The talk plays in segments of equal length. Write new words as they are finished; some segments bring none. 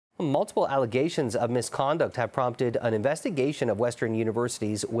Multiple allegations of misconduct have prompted an investigation of Western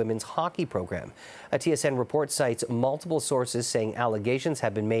University's women's hockey program. A TSN report cites multiple sources saying allegations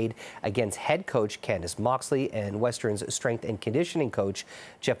have been made against head coach Candace Moxley and Western's strength and conditioning coach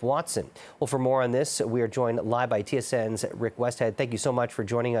Jeff Watson. Well, for more on this, we are joined live by TSN's Rick Westhead. Thank you so much for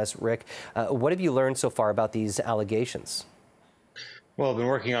joining us, Rick. What have you learned so far about these allegations? Well, I've been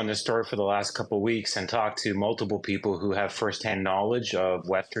working on this story for the last couple of weeks and talked to multiple people who have firsthand knowledge of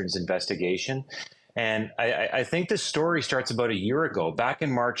Western's investigation. And I think this story starts about a year ago. Back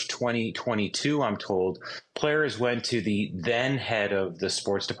in March 2022, I'm told, players went to the then head of the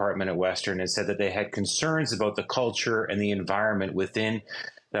sports department at Western and said that they had concerns about the culture and the environment within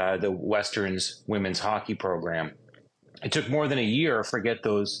the Western's women's hockey program. It took more than a year for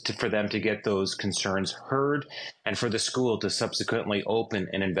them to get those concerns heard and for the school to subsequently open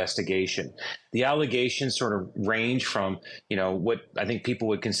an investigation. The allegations sort of range from, what I think people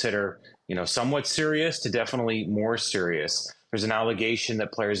would consider, somewhat serious to definitely more serious. There's an allegation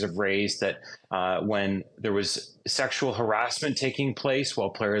that players have raised that when there was sexual harassment taking place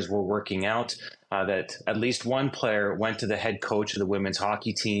while players were working out, that at least one player went to the head coach of the women's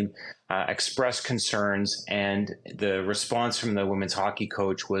hockey team, expressed concerns, and the response from the women's hockey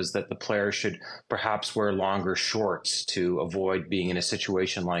coach was that the player should perhaps wear longer shorts to avoid being in a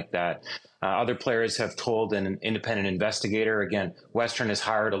situation like that. Other players have told an independent investigator, again, Western has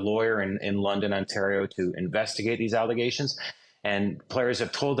hired a lawyer in London, Ontario to investigate these allegations. And players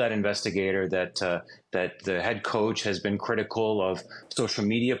have told that investigator that the head coach has been critical of social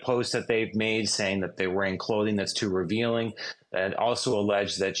media posts that they've made, saying that they're wearing clothing that's too revealing, and also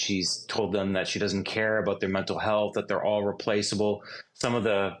alleged that she's told them that she doesn't care about their mental health, that they're all replaceable. Some of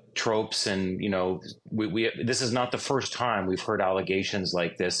the tropes, and this is not the first time we've heard allegations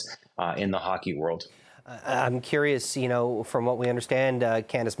like this in the hockey world. I'm curious, from what we understand,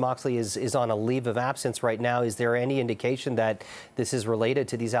 Candace Moxley is on a leave of absence right now. Is there any indication that this is related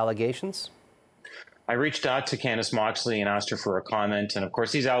to these allegations? I reached out to Candace Moxley and asked her for a comment. And of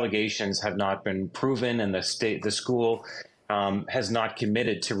course, these allegations have not been proven, and the school has not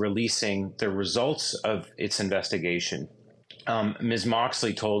committed to releasing the results of its investigation. Ms.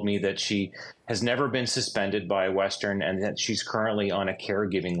 Moxley told me that she has never been suspended by Western and that she's currently on a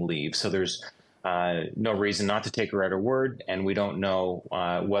caregiving leave. So there's no reason not to take her at her word, and we don't know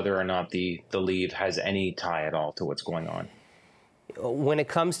whether or not the leave has any tie at all to what's going on. When it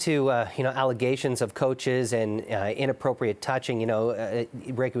comes to allegations of coaches and inappropriate touching,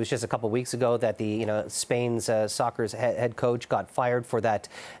 Rick, it was just a couple of weeks ago that the Spain's soccer's head coach got fired for that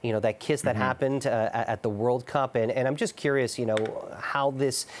that kiss that happened at the World Cup, and I'm just curious, how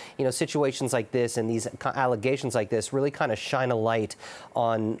this situations like this and these allegations like this really kind of shine a light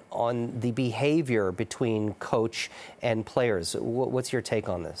on the behavior between coach and players. What's your take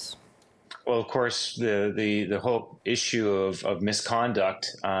on this? Well, of course, the whole issue of misconduct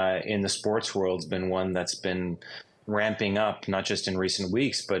in the sports world has been one that's been ramping up, not just in recent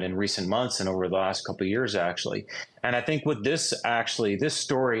weeks, but in recent months and over the last couple of years, actually. And I think what this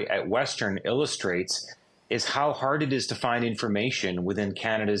story at Western illustrates is how hard it is to find information within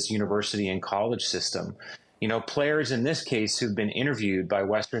Canada's university and college system. Players in this case who've been interviewed by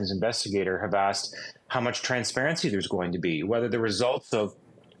Western's investigator have asked how much transparency there's going to be, whether the results of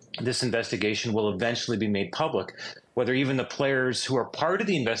this investigation will eventually be made public, whether even the players who are part of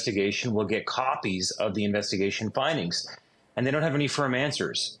the investigation will get copies of the investigation findings. And they don't have any firm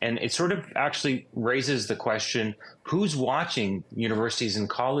answers. And it sort of actually raises the question, who's watching universities and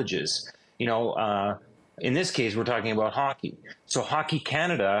colleges? In this case, we're talking about hockey. So Hockey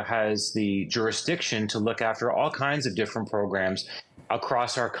Canada has the jurisdiction to look after all kinds of different programs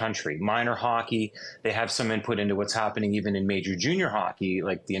across our country. Minor hockey, they have some input into what's happening even in major junior hockey,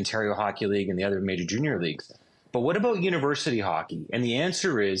 like the Ontario Hockey League and the other major junior leagues. But what about university hockey? And the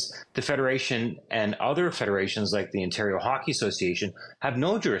answer is the Federation and other federations like the Ontario Hockey Association have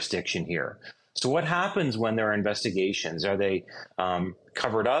no jurisdiction here. So what happens when there are investigations? Are they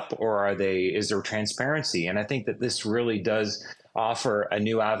covered up, or is there transparency? And I think that this really does offer a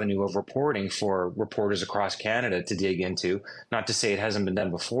new avenue of reporting for reporters across Canada to dig into. Not to say it hasn't been done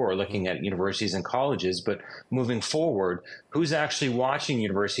before, looking at universities and colleges, but moving forward, who's actually watching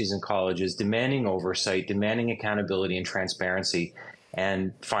universities and colleges, demanding oversight, demanding accountability and transparency,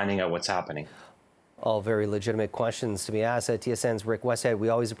 and finding out what's happening. All very legitimate questions to be asked. At TSN's Rick Westhead, we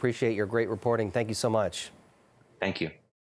always appreciate your great reporting. Thank you so much. Thank you.